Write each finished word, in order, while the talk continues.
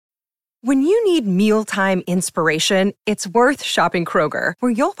When you need mealtime inspiration, it's worth shopping Kroger,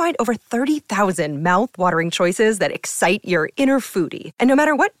 where you'll find over 30,000 mouth-watering choices that excite your inner foodie. And no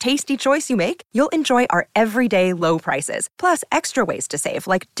matter what tasty choice you make, you'll enjoy our everyday low prices, plus extra ways to save,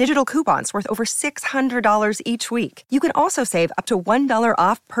 like digital coupons worth over $600 each week. You can also save up to $1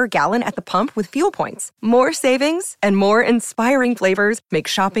 off per gallon at the pump with fuel points. More savings and more inspiring flavors make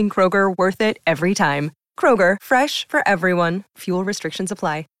shopping Kroger worth it every time. Kroger, fresh for everyone. Fuel restrictions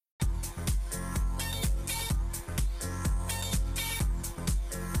apply.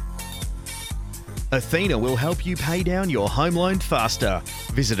 Athena will help you pay down your home loan faster.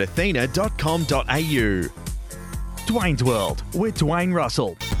 Visit athena.com.au. Dwayne's World with Dwayne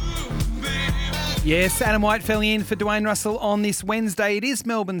Russell. Yes, Adam White filling in for Dwayne Russell on this Wednesday. It is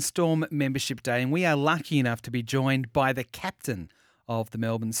Melbourne Storm Membership Day, and we are lucky enough to be joined by the captain of the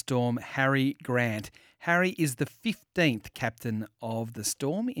Melbourne Storm, Harry Grant. Harry is the 15th captain of the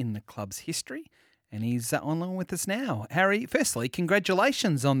Storm in the club's history, and he's on with us now. Harry, firstly,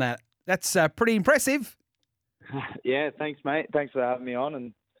 congratulations on that. That's pretty impressive. Yeah, thanks, mate. Thanks for having me on.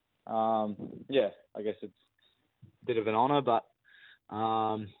 And, I guess it's a bit of an honour, but,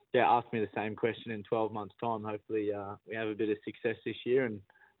 ask me the same question in 12 months' time. Hopefully we have a bit of success this year and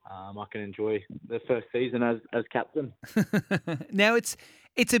I can enjoy the first season as captain. Now, it's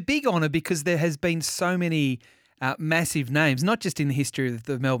a big honour because there has been so many massive names, not just in the history of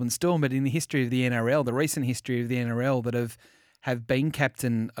the Melbourne Storm, but in the history of the NRL, the recent history of the NRL that have been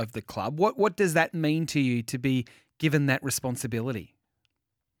captain of the club. What does that mean to you to be given that responsibility?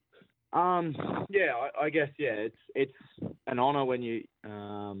 I guess it's an honour when you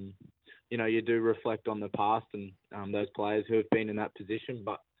you do reflect on the past and those players who have been in that position.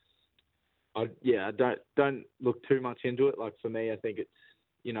 But I don't look too much into it. Like for me, I think it's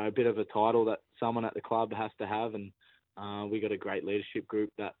a bit of a title that someone at the club has to have, and we got a great leadership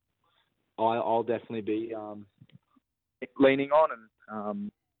group that I'll definitely be leaning on,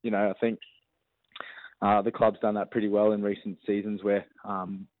 and I think the club's done that pretty well in recent seasons, where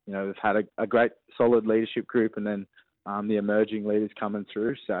they've had a great solid leadership group, and then the emerging leaders coming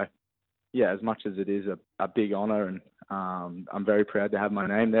through. So as much as it is a big honour, and I'm very proud to have my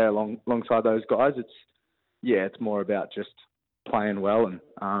name there alongside those guys, it's more about just playing well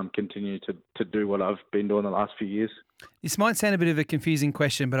and continue to do what I've been doing the last few years. This might sound a bit of a confusing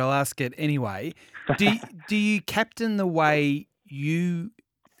question, but I'll ask it anyway. Do you captain the way you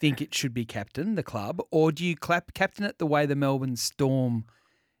think it should be captained, the club, or do you captain it the way the Melbourne Storm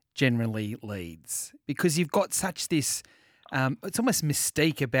generally leads? Because you've got such this, it's almost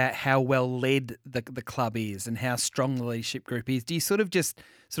mystique about how well led the club is and how strong the leadership group is. Do you sort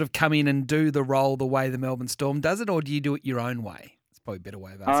of come in and do the role the way the Melbourne Storm does it, or do you do it your own way? It's probably a better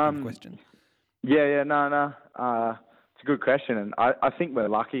way of asking the question. No. It's a good question, and I think we're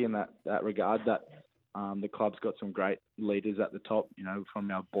lucky in that regard that the club's got some great leaders at the top, from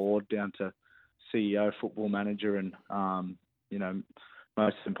our board down to CEO, football manager, and,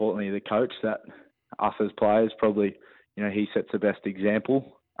 most importantly, the coach, that us as players probably, he sets the best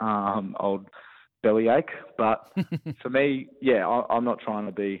example, old bellyache. But for me, I'm not trying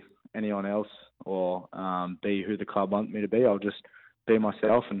to be anyone else or be who the club want me to be. I'll just be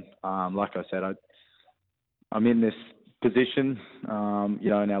myself. And like I said, I'm in this position,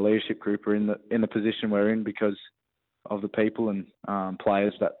 and our leadership group are in the position we're in because of the people and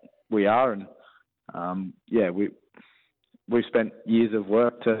players that we are. And we've spent years of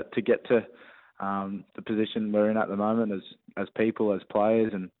work to get to the position we're in at the moment as people, as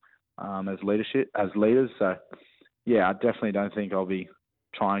players, and as leaders. So I definitely don't think I'll be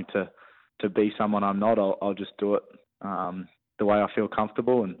trying to be someone I'm not. I'll just do it the way I feel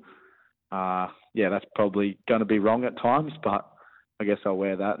comfortable, and that's probably going to be wrong at times, but I guess I'll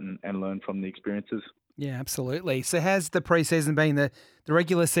wear that and learn from the experiences. Yeah, absolutely. So has the pre-season been, the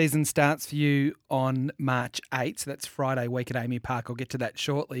regular season starts for you on March 8th, so that's Friday week at Amy Park. I'll get to that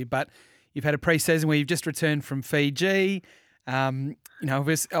shortly, but you've had a pre-season where you've just returned from Fiji.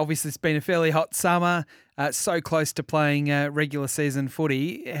 Obviously it's been a fairly hot summer, so close to playing regular season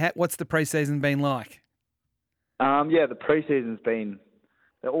footy. What's the pre-season been like? The pre-season's been,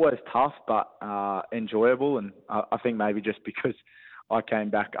 they're always tough, but enjoyable. And I think maybe just because I came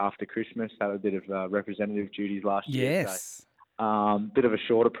back after Christmas, had a bit of representative duties last year. Yes. So, bit of a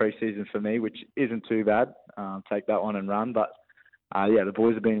shorter pre-season for me, which isn't too bad. Take that one and run. But, the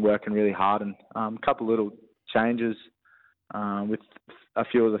boys have been working really hard, and a couple of little changes with a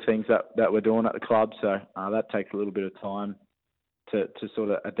few of the things that we're doing at the club. So that takes a little bit of time to sort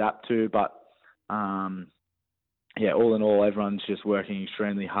of adapt to. But, all in all, everyone's just working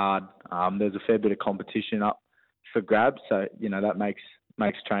extremely hard. There's a fair bit of competition up for grabs, so that makes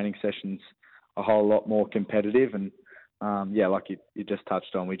makes training sessions a whole lot more competitive. And like you just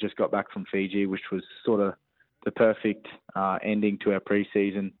touched on, we just got back from Fiji, which was sort of the perfect ending to our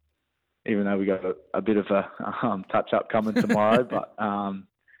pre-season, even though we got a bit of a touch-up coming tomorrow. But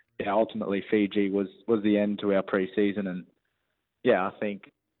ultimately Fiji was the end to our pre-season. And I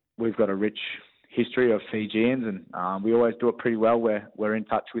think we've got a rich history of Fijians, and we always do it pretty well. We're in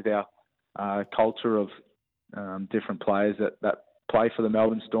touch with our culture of different players that play for the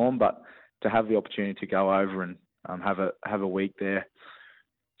Melbourne Storm, but to have the opportunity to go over and have a week there,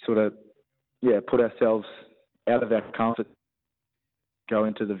 sort of put ourselves out of our comfort, go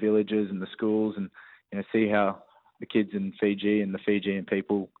into the villages and the schools, and see how the kids in Fiji and the Fijian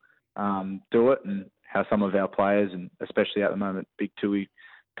people do it, and how some of our players, and especially at the moment Big Tui,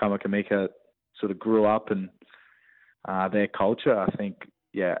 Kamakamika, sort of grew up, and their culture. I think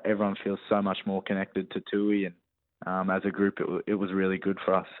everyone feels so much more connected to Tui, and as a group it was really good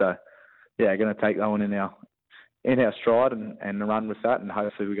for us. So going to take that one in our stride and run with that, and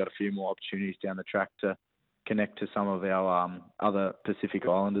hopefully we got a few more opportunities down the track to connect to some of our other Pacific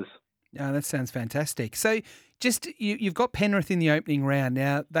Islanders. Oh, that sounds fantastic. So just you've got Penrith in the opening round.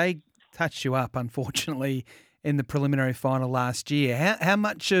 Now, they touched you up, unfortunately, in the preliminary final last year. How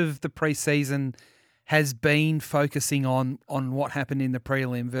much of the pre-season has been focusing on what happened in the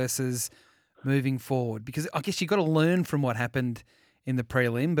prelim versus moving forward? Because I guess you've got to learn from what happened in the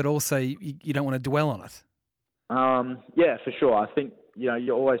prelim, but also you don't want to dwell on it. For sure. I think,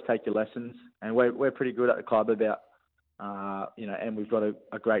 you always take your lessons, and we're pretty good at the club about, and we've got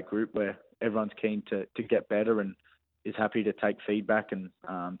a great group where everyone's keen to get better and is happy to take feedback and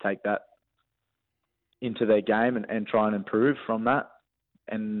take that into their game and try and improve from that.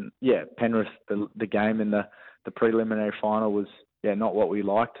 And Penrith, the game in the preliminary final was not what we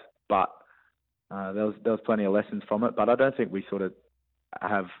liked, but there was plenty of lessons from it. But I don't think we sort of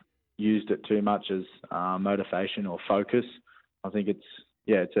have used it too much as motivation or focus. I think it's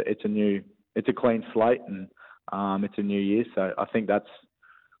a clean slate, and it's a new year. So I think that's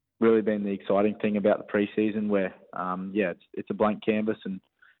really been the exciting thing about the pre-season, where it's a blank canvas, and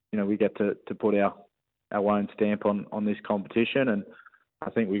we get to put our own stamp on this competition. And I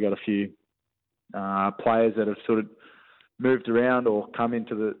think we got a few players that have sort of moved around or come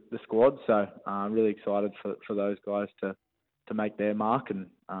into the squad. So I'm really excited for those guys to make their mark, and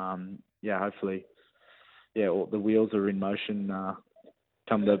hopefully all the wheels are in motion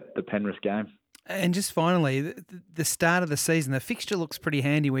come the Penrith game. And just finally, the start of the season, the fixture looks pretty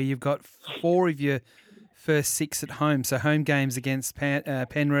handy, where you've got 4 of your first 6 at home. So home games against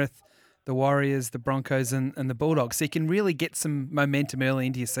Penrith, the Warriors, the Broncos and the Bulldogs. So you can really get some momentum early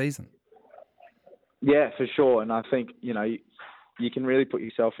into your season. Yeah, for sure. And I think, you can really put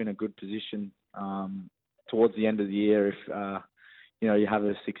yourself in a good position towards the end of the year if, you have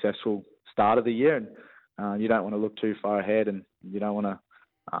a successful start of the year, and you don't want to look too far ahead, and you don't want to,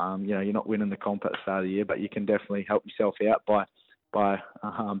 you're not winning the comp at the start of the year, but you can definitely help yourself out by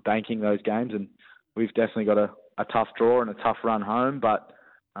banking those games. And we've definitely got a tough draw and a tough run home, but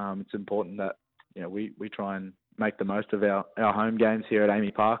it's important that, we try and make the most of our home games here at Amy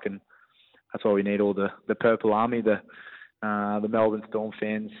Park, and that's why we need all the Purple Army, the Melbourne Storm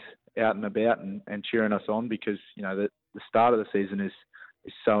fans out and about and cheering us on, because, the start of the season is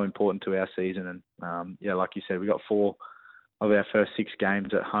so important to our season. And, like you said, we got 4 of our first 6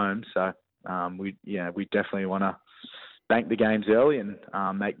 games at home. So, we definitely want to bank the games early and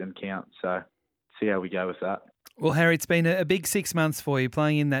make them count. So see how we go with that. Well, Harry, it's been a big 6 months for you,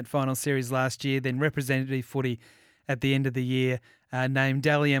 playing in that final series last year, then representative footy at the end of the year, named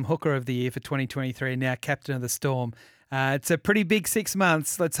Dally M Hooker of the Year for 2023, and now captain of the Storm. It's a pretty big 6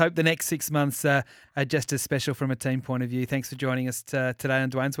 months. Let's hope the next 6 months are just as special from a team point of view. Thanks for joining us today on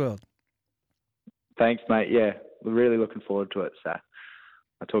Dwayne's World. Thanks, mate. Yeah, we're really looking forward to it. So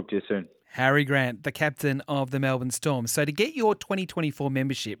I'll talk to you soon. Harry Grant, the captain of the Melbourne Storm. So to get your 2024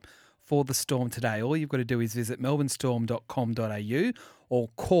 membership for the Storm today, all you've got to do is visit melbournestorm.com.au or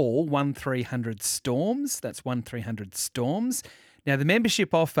call 1300 Storms. That's 1300 Storms. Now, the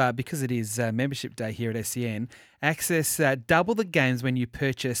membership offer, because it is membership day here at SEN, access double the games when you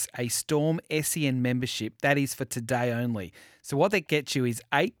purchase a Storm SEN membership. That is for today only. So what that gets you is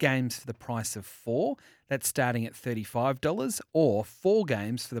 8 games for the price of 4. That's starting at $35, or 4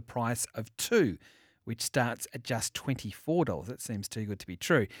 games for the price of 2, which starts at just $24. That seems too good to be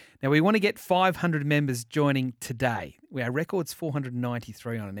true. Now, we want to get 500 members joining today. Our record's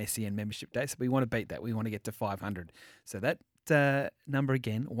 493 on an SEN membership day, so we want to beat that. We want to get to 500. So that number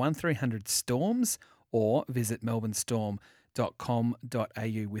again, 1300 Storms, or visit melbournestorm.com.au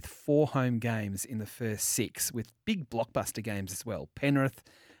cricket.com.au with 4 home games in the first 6 with big blockbuster games as well. Penrith,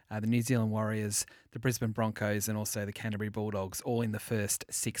 the New Zealand Warriors, the Brisbane Broncos and also the Canterbury Bulldogs all in the first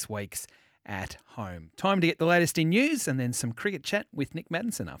 6 weeks at home. Time to get the latest in news and then some cricket chat with Nick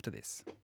Maddinson after this.